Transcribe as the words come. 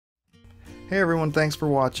Hey everyone, thanks for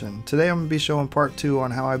watching. Today I'm going to be showing part 2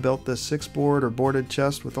 on how I built this 6-board or boarded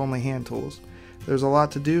chest with only hand tools. There's a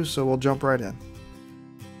lot to do, so we'll jump right in.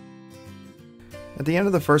 At the end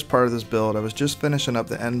of the first part of this build, I was just finishing up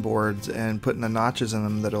the end boards and putting the notches in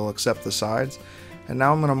them that'll accept the sides, and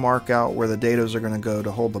now I'm going to mark out where the dados are going to go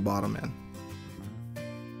to hold the bottom in.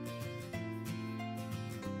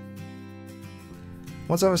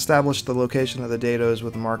 Once I've established the location of the dados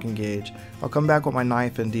with a marking gauge, I'll come back with my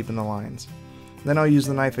knife and deepen the lines. Then I'll use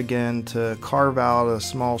the knife again to carve out a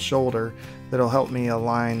small shoulder that'll help me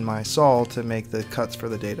align my saw to make the cuts for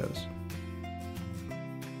the dados.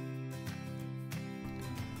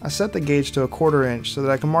 I set the gauge to 1/4 inch so that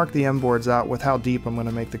I can mark the end boards out with how deep I'm going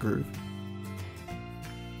to make the groove.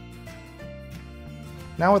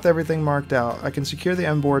 Now with everything marked out, I can secure the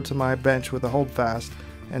end board to my bench with a holdfast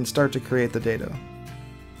and start to create the dado.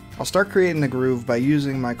 I'll start creating the groove by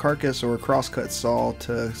using my carcass or crosscut saw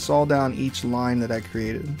to saw down each line that I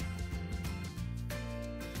created.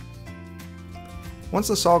 Once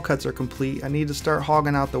the saw cuts are complete, I need to start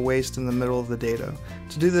hogging out the waste in the middle of the dado.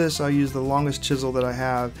 To do this, I'll use the longest chisel that I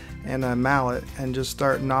have and a mallet and just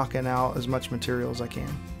start knocking out as much material as I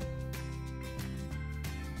can.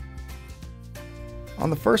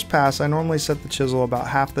 On the first pass, I normally set the chisel about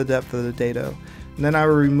half the depth of the dado. And then I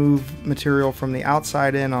will remove material from the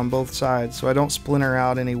outside in on both sides so I don't splinter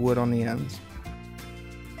out any wood on the ends.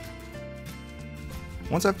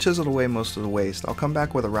 Once I've chiseled away most of the waste, I'll come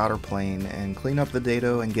back with a router plane and clean up the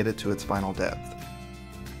dado and get it to its final depth.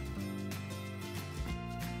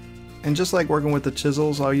 And just like working with the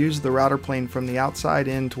chisels, I'll use the router plane from the outside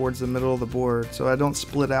in towards the middle of the board so I don't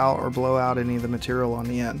split out or blow out any of the material on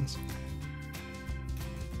the ends.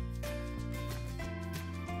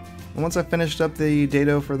 Once I've finished up the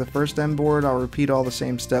dado for the first end board, I'll repeat all the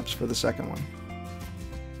same steps for the second one.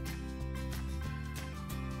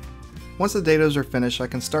 Once the dados are finished, I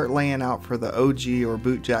can start laying out for the OG or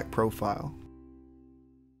boot jack profile.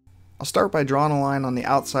 I'll start by drawing a line on the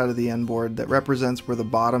outside of the end board that represents where the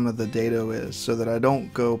bottom of the dado is so that I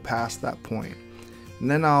don't go past that point. And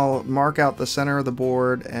then I'll mark out the center of the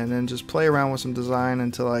board and then just play around with some design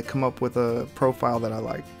until I come up with a profile that I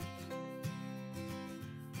like.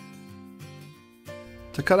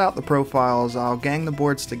 To cut out the profiles, I'll gang the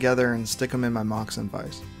boards together and stick them in my Moxon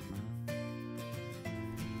vise.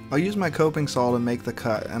 I'll use my coping saw to make the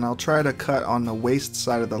cut, and I'll try to cut on the waist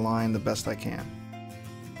side of the line the best I can.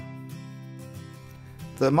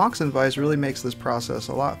 The Moxon vise really makes this process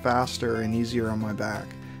a lot faster and easier on my back.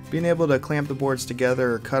 Being able to clamp the boards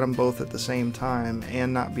together or cut them both at the same time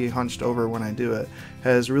and not be hunched over when I do it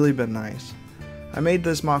has really been nice. I made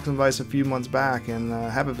this Moxon vise a few months back and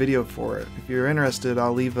have a video for it. If you're interested,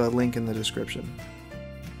 I'll leave a link in the description.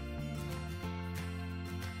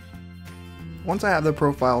 Once I have the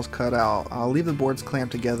profiles cut out, I'll leave the boards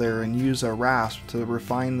clamped together and use a rasp to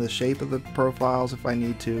refine the shape of the profiles if I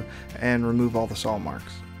need to and remove all the saw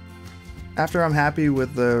marks. After I'm happy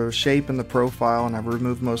with the shape and the profile and I've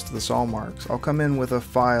removed most of the saw marks, I'll come in with a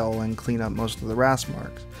file and clean up most of the rasp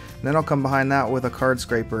marks. And then I'll come behind that with a card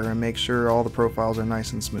scraper and make sure all the profiles are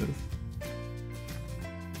nice and smooth.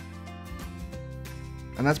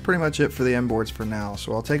 And that's pretty much it for the end boards for now,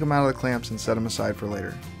 so I'll take them out of the clamps and set them aside for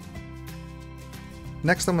later.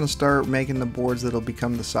 Next I'm going to start making the boards that'll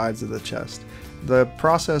become the sides of the chest. The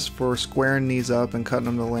process for squaring these up and cutting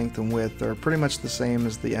them to length and width are pretty much the same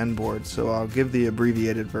as the end boards, so I'll give the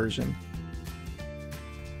abbreviated version.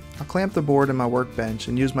 I'll clamp the board in my workbench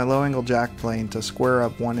and use my low angle jack plane to square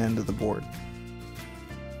up one end of the board.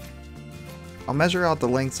 I'll measure out the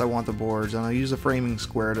lengths I want the boards and I'll use a framing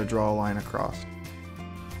square to draw a line across.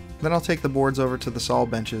 Then I'll take the boards over to the saw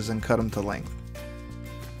benches and cut them to length.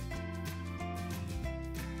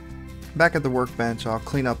 Back at the workbench, I'll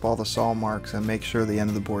clean up all the saw marks and make sure the end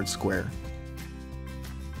of the board's square.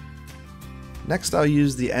 Next I'll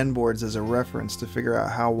use the end boards as a reference to figure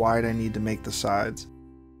out how wide I need to make the sides.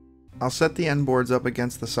 I'll set the end boards up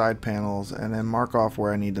against the side panels and then mark off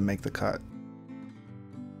where I need to make the cut.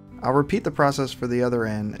 I'll repeat the process for the other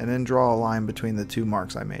end and then draw a line between the two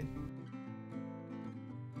marks I made.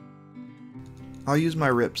 I'll use my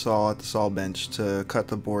rip saw at the saw bench to cut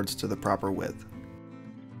the boards to the proper width.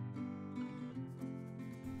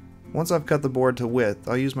 Once I've cut the board to width,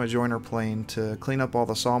 I'll use my joiner plane to clean up all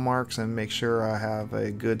the saw marks and make sure I have a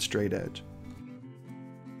good straight edge.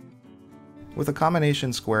 With a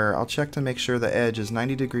combination square, I'll check to make sure the edge is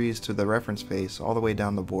 90 degrees to the reference face all the way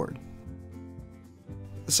down the board.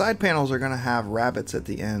 The side panels are going to have rabbets at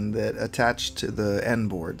the end that attach to the end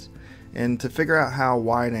boards, and to figure out how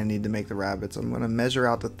wide I need to make the rabbets, I'm going to measure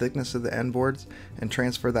out the thickness of the end boards and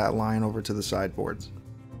transfer that line over to the side boards.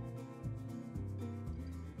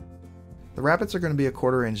 The rabbets are going to be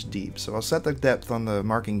 1/4 inch deep, so I'll set the depth on the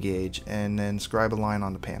marking gauge and then scribe a line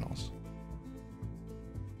on the panels.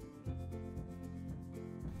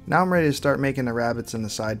 Now I'm ready to start making the rabbets in the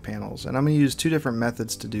side panels, and I'm going to use 2 different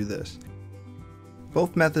methods to do this.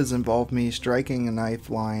 Both methods involve me striking a knife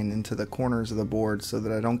line into the corners of the board so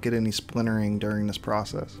that I don't get any splintering during this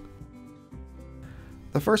process.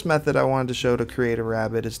 The first method I wanted to show to create a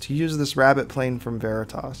rabbet is to use this rabbet plane from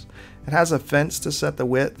Veritas. It has a fence to set the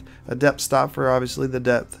width, a depth stop for obviously the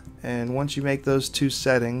depth, and once you make those 2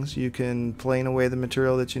 settings, you can plane away the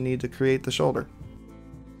material that you need to create the shoulder.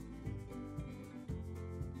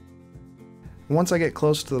 Once I get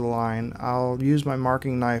close to the line, I'll use my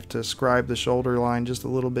marking knife to scribe the shoulder line just a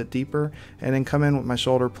little bit deeper, and then come in with my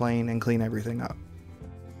shoulder plane and clean everything up.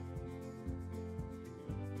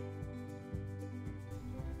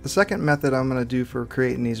 The second method I'm going to do for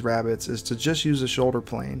creating these rabbets is to just use a shoulder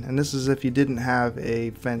plane, and this is if you didn't have a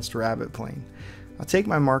fenced rabbet plane. I'll take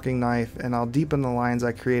my marking knife and I'll deepen the lines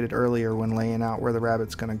I created earlier when laying out where the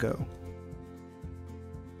rabbit's going to go.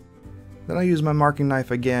 Then I'll use my marking knife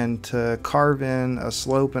again to carve in a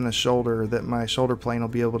slope and a shoulder that my shoulder plane will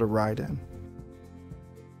be able to ride in.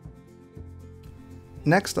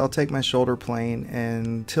 Next, I'll take my shoulder plane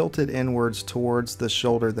and tilt it inwards towards the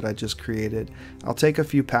shoulder that I just created. I'll take a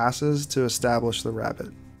few passes to establish the rabbet.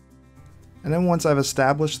 And then once I've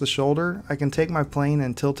established the shoulder, I can take my plane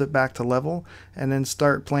and tilt it back to level, and then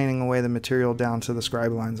start planing away the material down to the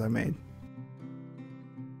scribe lines I made.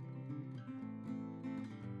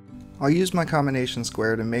 I'll use my combination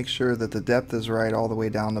square to make sure that the depth is right all the way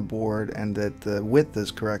down the board and that the width is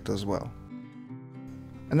correct as well.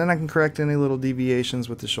 And then I can correct any little deviations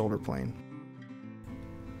with the shoulder plane.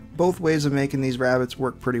 Both ways of making these rabbets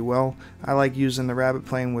work pretty well. I like using the rabbet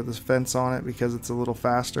plane with a fence on it because it's a little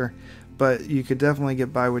faster, but you could definitely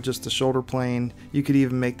get by with just the shoulder plane. You could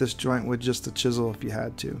even make this joint with just a chisel if you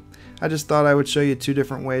had to. I just thought I would show you 2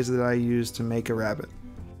 different ways that I use to make a rabbet.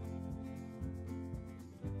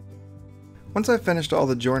 Once I've finished all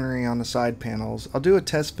the joinery on the side panels, I'll do a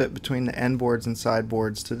test fit between the end boards and side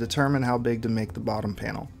boards to determine how big to make the bottom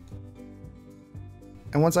panel.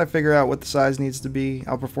 And once I figure out what the size needs to be,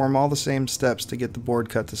 I'll perform all the same steps to get the board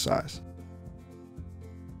cut to size.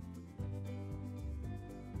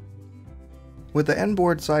 With the end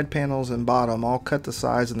board, side panels, and bottom all cut to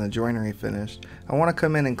size and the joinery finished, I want to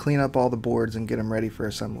come in and clean up all the boards and get them ready for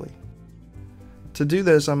assembly. To do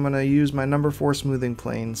this, I'm going to use my number 4 smoothing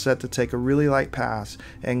plane set to take a really light pass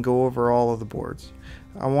and go over all of the boards.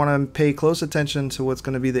 I want to pay close attention to what's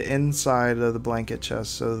going to be the inside of the blanket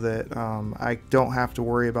chest so that I don't have to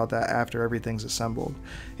worry about that after everything's assembled.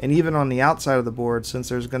 And even on the outside of the board, since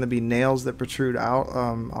there's going to be nails that protrude out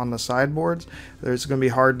on the sideboards, it's going to be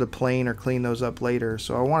hard to plane or clean those up later.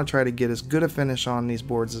 So I want to try to get as good a finish on these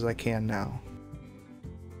boards as I can now.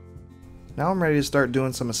 Now I'm ready to start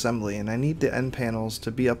doing some assembly, and I need the end panels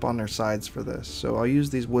to be up on their sides for this, so I'll use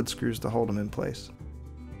these wood screws to hold them in place.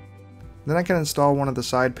 Then I can install one of the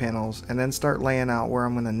side panels and then start laying out where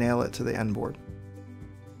I'm going to nail it to the end board.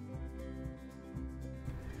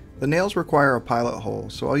 The nails require a pilot hole,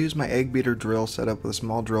 so I'll use my egg beater drill set up with a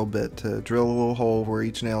small drill bit to drill a little hole where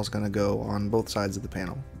each nail is going to go on both sides of the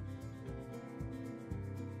panel.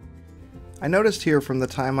 I noticed here from the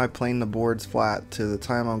time I planed the boards flat to the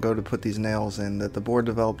time I'll go to put these nails in that the board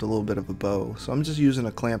developed a little bit of a bow, so I'm just using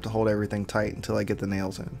a clamp to hold everything tight until I get the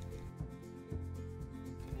nails in.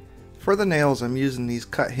 For the nails, I'm using these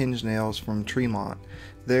cut hinge nails from Tremont.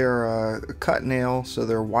 They're a cut nail, so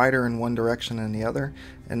they're wider in one direction than the other,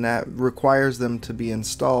 and that requires them to be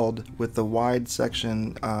installed with the wide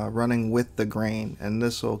section running with the grain, and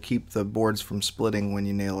this will keep the boards from splitting when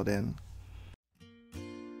you nail it in.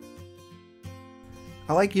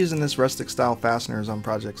 I like using this rustic style fasteners on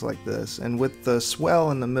projects like this, and with the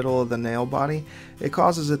swell in the middle of the nail body, it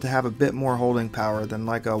causes it to have a bit more holding power than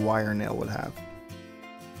like a wire nail would have.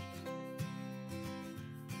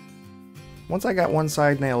 Once I got one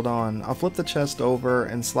side nailed on, I'll flip the chest over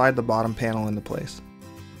and slide the bottom panel into place.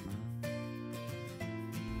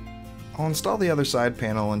 I'll install the other side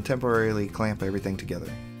panel and temporarily clamp everything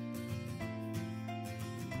together.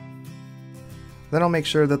 Then I'll make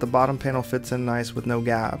sure that the bottom panel fits in nice with no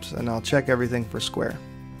gaps, and I'll check everything for square.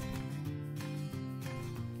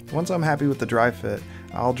 Once I'm happy with the dry fit,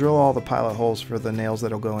 I'll drill all the pilot holes for the nails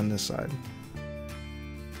that'll go in this side.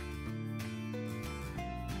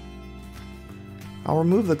 I'll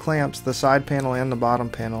remove the clamps, the side panel and the bottom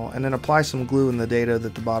panel, and then apply some glue in the data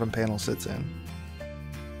that the bottom panel sits in.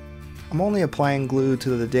 I'm only applying glue to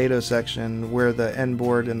the dado section where the end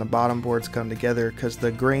board and the bottom boards come together because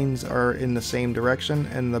the grains are in the same direction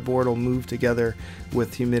and the board will move together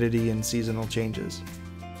with humidity and seasonal changes.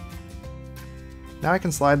 Now I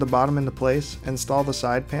can slide the bottom into place, install the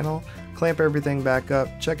side panel, clamp everything back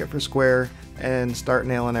up, check it for square, and start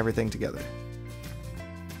nailing everything together.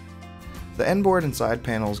 The end board and side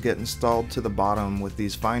panels get installed to the bottom with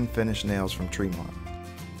these fine finish nails from Tremont.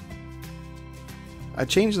 I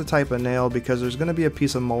changed the type of nail because there's going to be a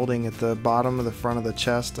piece of molding at the bottom of the front of the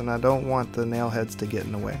chest and I don't want the nail heads to get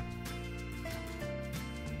in the way.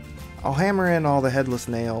 I'll hammer in all the headless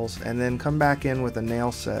nails and then come back in with a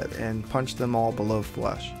nail set and punch them all below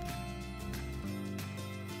flush.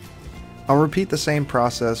 I'll repeat the same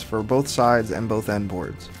process for both sides and both end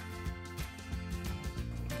boards.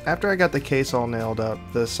 After I got the case all nailed up,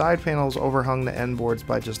 the side panels overhung the end boards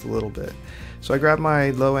by just a little bit. So I grabbed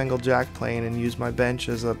my low angle jack plane and used my bench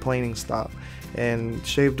as a planing stop and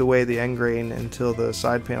shaved away the end grain until the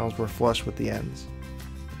side panels were flush with the ends.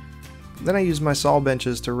 Then I used my saw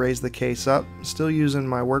benches to raise the case up. Still using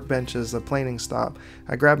my workbench as a planing stop,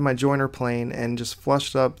 I grabbed my joiner plane and just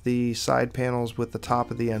flushed up the side panels with the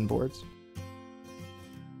top of the end boards.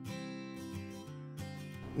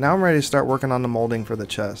 Now I'm ready to start working on the molding for the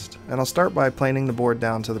chest, and I'll start by planing the board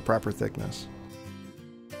down to the proper thickness.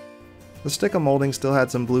 The stick of molding still had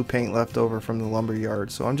some blue paint left over from the lumber yard,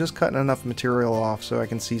 so I'm just cutting enough material off so I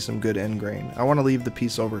can see some good end grain. I want to leave the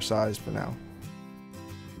piece oversized for now.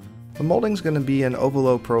 The molding's going to be an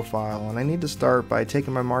ovalo profile, and I need to start by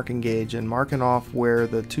taking my marking gauge and marking off where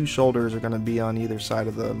the two shoulders are going to be on either side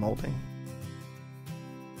of the molding.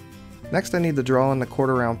 Next I need to draw in the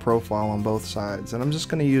quarter round profile on both sides, and I'm just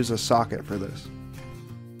going to use a socket for this.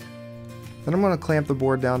 Then I'm going to clamp the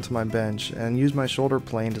board down to my bench and use my shoulder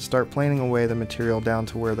plane to start planing away the material down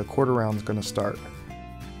to where the quarter round is going to start.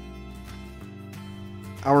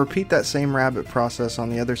 I'll repeat that same rabbet process on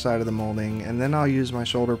the other side of the molding, and then I'll use my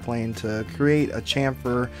shoulder plane to create a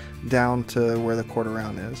chamfer down to where the quarter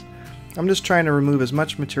round is. I'm just trying to remove as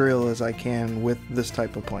much material as I can with this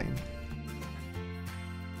type of plane.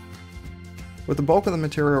 With the bulk of the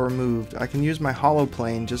material removed, I can use my hollow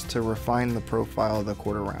plane just to refine the profile of the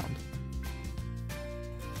quarter round.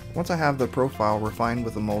 Once I have the profile refined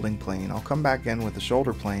with the molding plane, I'll come back in with the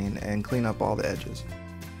shoulder plane and clean up all the edges.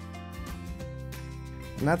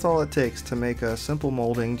 And that's all it takes to make a simple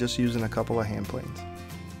molding just using a couple of hand planes.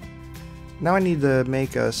 Now I need to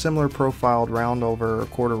make a similar profiled round over or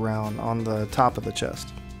quarter round on the top of the chest.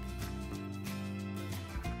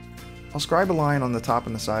 I'll scribe a line on the top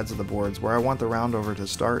and the sides of the boards where I want the round over to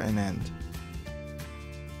start and end.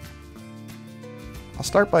 I'll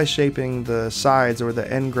start by shaping the sides or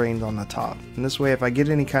the end grains on the top, and this way if I get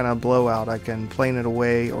any kind of blowout I can plane it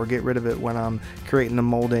away or get rid of it when I'm creating the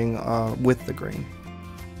molding with the grain.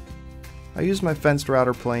 I use my fenced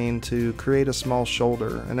router plane to create a small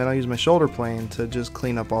shoulder, and then I'll use my shoulder plane to just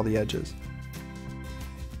clean up all the edges.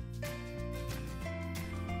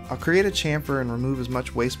 I'll create a chamfer and remove as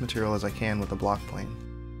much waste material as I can with the block plane.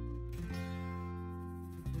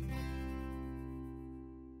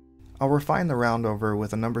 I'll refine the round over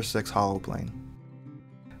with a number 6 hollow plane.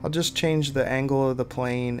 I'll just change the angle of the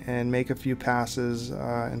plane and make a few passes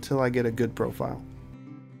until I get a good profile.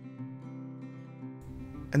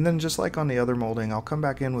 And then just like on the other molding, I'll come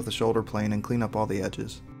back in with the shoulder plane and clean up all the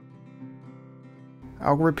edges.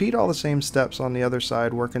 I'll repeat all the same steps on the other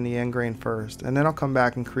side, working the end grain first, and then I'll come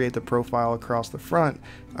back and create the profile across the front,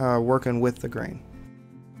 working with the grain.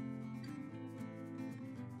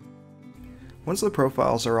 Once the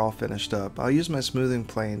profiles are all finished up, I'll use my smoothing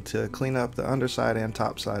plane to clean up the underside and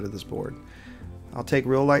top side of this board. I'll take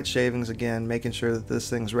real light shavings again, making sure that this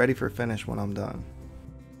thing's ready for finish when I'm done.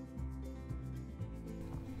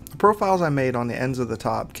 The profiles I made on the ends of the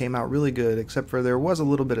top came out really good, except for there was a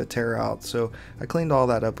little bit of tear out, so I cleaned all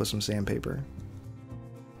that up with some sandpaper.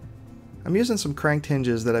 I'm using some cranked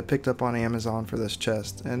hinges that I picked up on Amazon for this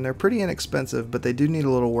chest, and they're pretty inexpensive, but they do need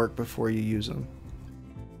a little work before you use them.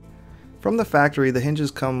 From the factory, the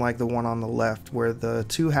hinges come like the one on the left, where the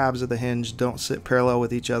two halves of the hinge don't sit parallel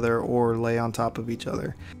with each other or lay on top of each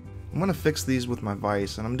other. I'm going to fix these with my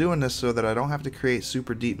vise, and I'm doing this so that I don't have to create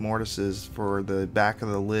super deep mortises for the back of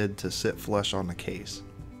the lid to sit flush on the case.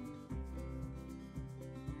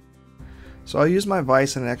 So I'll use my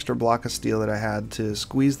vise and an extra block of steel that I had to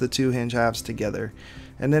squeeze the two hinge halves together,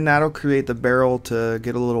 and then that'll create the barrel to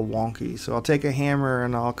get a little wonky. So I'll take a hammer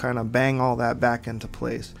and I'll kind of bang all that back into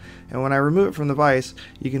place. And when I remove it from the vise,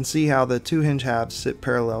 you can see how the two hinge halves sit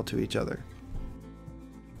parallel to each other.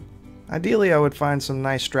 Ideally I would find some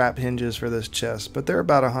nice strap hinges for this chest, but they're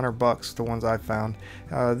about $100, the ones I found.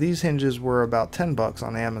 These hinges were about $10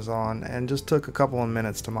 on Amazon and just took a couple of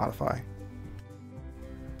minutes to modify.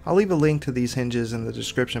 I'll leave a link to these hinges in the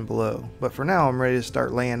description below, but for now I'm ready to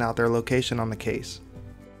start laying out their location on the case.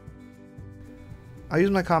 I'll use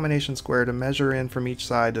my combination square to measure in from each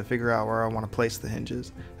side to figure out where I want to place the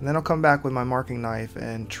hinges, and then I'll come back with my marking knife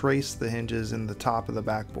and trace the hinges in the top of the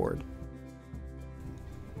backboard.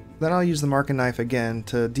 Then I'll use the marking knife again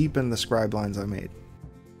to deepen the scribe lines I made.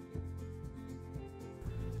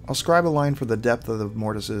 I'll scribe a line for the depth of the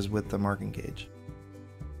mortises with the marking gauge.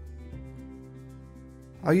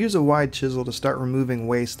 I'll use a wide chisel to start removing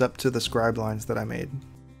waste up to the scribe lines that I made.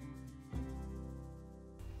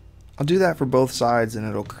 I'll do that for both sides and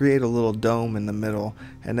it'll create a little dome in the middle,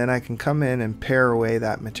 and then I can come in and pare away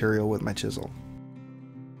that material with my chisel.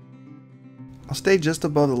 I'll stay just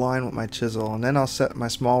above the line with my chisel, and then I'll set my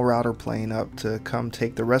small router plane up to come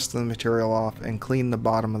take the rest of the material off and clean the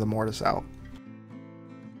bottom of the mortise out.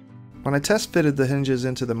 When I test fitted the hinges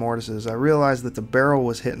into the mortises, I realized that the barrel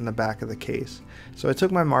was hitting the back of the case, so I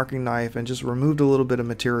took my marking knife and just removed a little bit of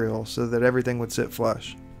material so that everything would sit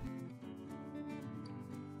flush.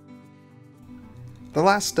 The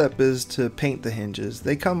last step is to paint the hinges.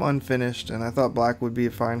 They come unfinished and I thought black would be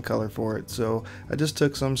a fine color for it, so I just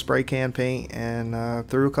took some spray can paint and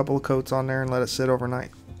threw a couple of coats on there and let it sit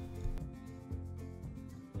overnight.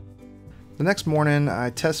 The next morning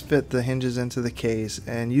I test fit the hinges into the case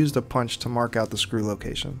and used a punch to mark out the screw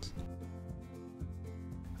locations.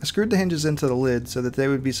 I screwed the hinges into the lid so that they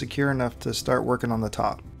would be secure enough to start working on the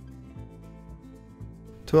top.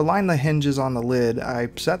 To align the hinges on the lid, I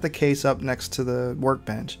set the case up next to the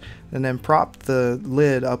workbench and then propped the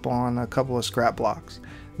lid up on a couple of scrap blocks.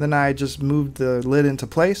 Then I just moved the lid into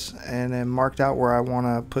place and then marked out where I want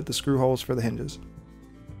to put the screw holes for the hinges.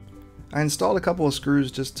 I installed a couple of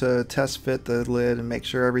screws just to test fit the lid and make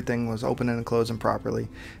sure everything was opening and closing properly,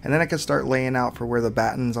 and then I could start laying out for where the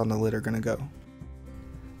battens on the lid are going to go.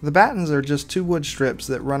 The battens are just two wood strips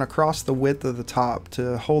that run across the width of the top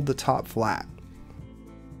to hold the top flat.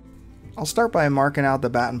 I'll start by marking out the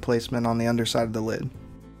batten placement on the underside of the lid.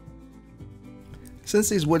 Since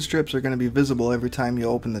these wood strips are going to be visible every time you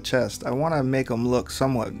open the chest, I want to make them look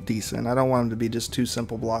somewhat decent. I don't want them to be just two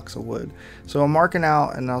simple blocks of wood. So I'm marking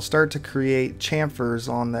out and I'll start to create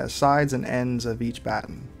chamfers on the sides and ends of each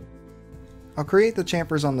batten. I'll create the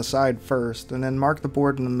chamfers on the side first and then mark the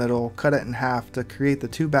board in the middle, cut it in half to create the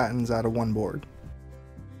two battens out of one board.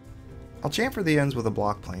 I'll chamfer the ends with a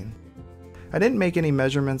block plane. I didn't make any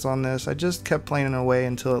measurements on this, I just kept planing away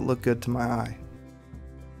until it looked good to my eye.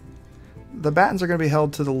 The battens are going to be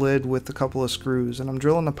held to the lid with a couple of screws, and I'm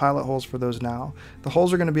drilling the pilot holes for those now. The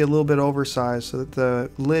holes are going to be a little bit oversized so that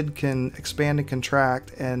the lid can expand and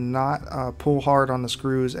contract and not pull hard on the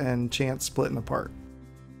screws and chance splitting apart.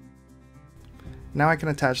 Now I can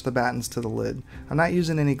attach the battens to the lid. I'm not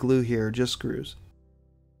using any glue here, just screws.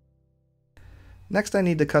 Next I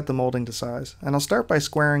need to cut the molding to size, and I'll start by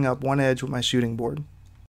squaring up one edge with my shooting board.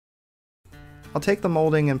 I'll take the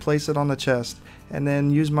molding and place it on the chest, and then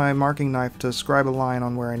use my marking knife to scribe a line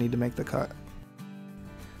on where I need to make the cut.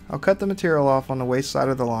 I'll cut the material off on the waist side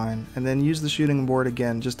of the line, and then use the shooting board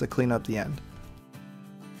again just to clean up the end.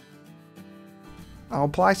 I'll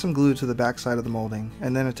apply some glue to the back side of the molding,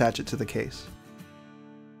 and then attach it to the case.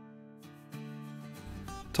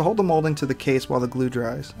 To hold the molding to the case while the glue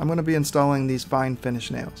dries, I'm going to be installing these fine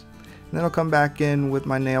finish nails. And then I'll come back in with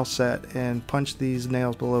my nail set and punch these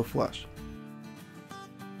nails below flush.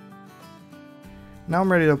 Now I'm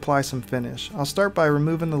ready to apply some finish. I'll start by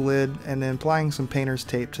removing the lid and then applying some painter's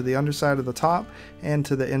tape to the underside of the top and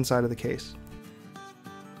to the inside of the case.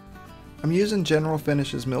 I'm using General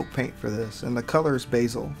Finishes milk paint for this, and the color is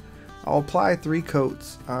basil. I'll apply 3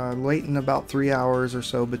 coats, waiting about 3 hours or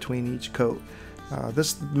so between each coat.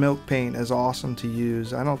 This milk paint is awesome to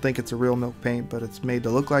use. I don't think it's a real milk paint, but it's made to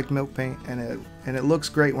look like milk paint, and it looks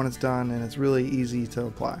great when it's done, and it's really easy to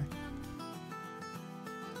apply.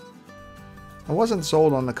 I wasn't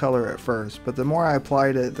sold on the color at first, but the more I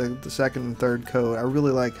applied it, the second and third coat, I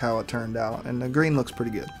really like how it turned out, and the green looks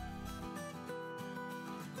pretty good.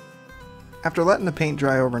 After letting the paint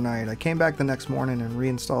dry overnight, I came back the next morning and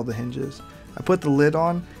reinstalled the hinges. I put the lid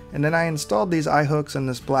on, and then I installed these eye hooks and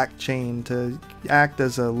this black chain to act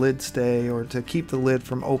as a lid stay or to keep the lid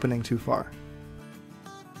from opening too far.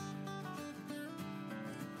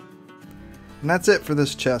 And that's it for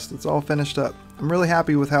this chest. It's all finished up. I'm really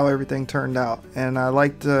happy with how everything turned out, and I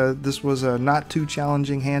liked this was a not too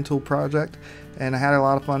challenging hand tool project, and I had a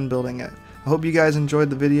lot of fun building it. I hope you guys enjoyed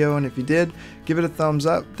the video, and if you did, give it a thumbs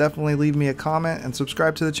up, definitely leave me a comment, and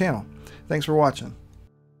subscribe to the channel. Thanks for watching.